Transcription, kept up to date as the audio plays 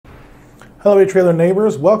Hello eTrailer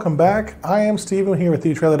neighbors, welcome back. I am Steven here with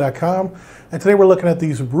etrailer.com, and today we're looking at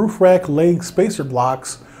these roof rack leg spacer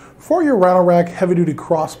blocks for your Rhino Rack heavy duty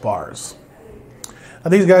crossbars. Now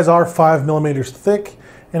these guys are 5 millimeters thick,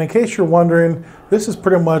 and in case you're wondering, this is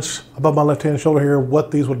pretty much above my left hand shoulder here what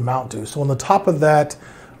these would mount to. So on the top of that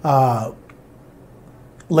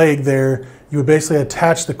leg there, you would basically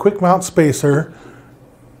attach the quick mount spacer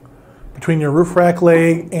between your roof rack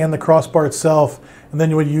leg and the crossbar itself, and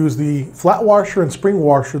then you would use the flat washer and spring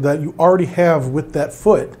washer that you already have with that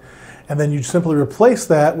foot, and then you simply replace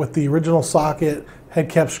that with the original socket, head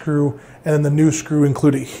cap screw, and then the new screw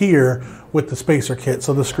included here with the spacer kit.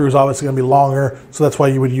 So the screw is obviously going to be longer, so that's why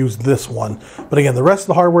you would use this one. But again, the rest of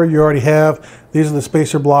the hardware you already have. These are the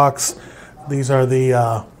spacer blocks. These are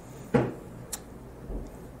the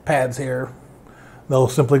pads here. They'll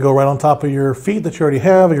simply go right on top of your feet that you already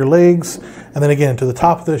have, or your legs. And then again, to the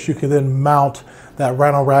top of this, you can then mount that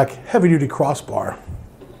Rhino Rack heavy duty crossbar.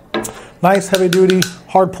 Nice heavy duty,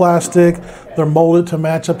 hard plastic. They're molded to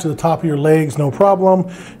match up to the top of your legs, no problem.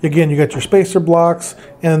 Again, you got your spacer blocks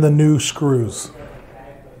and the new screws.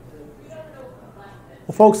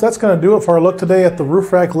 Well folks, that's going to do it for our look today at the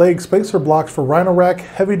roof rack leg spacer blocks for Rhino Rack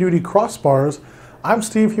heavy duty crossbars. I'm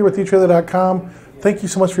Steve here with etrailer.com. Thank you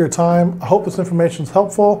so much for your time. I hope this information is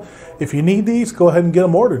helpful. If you need these, go ahead and get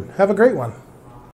them ordered. Have a great one.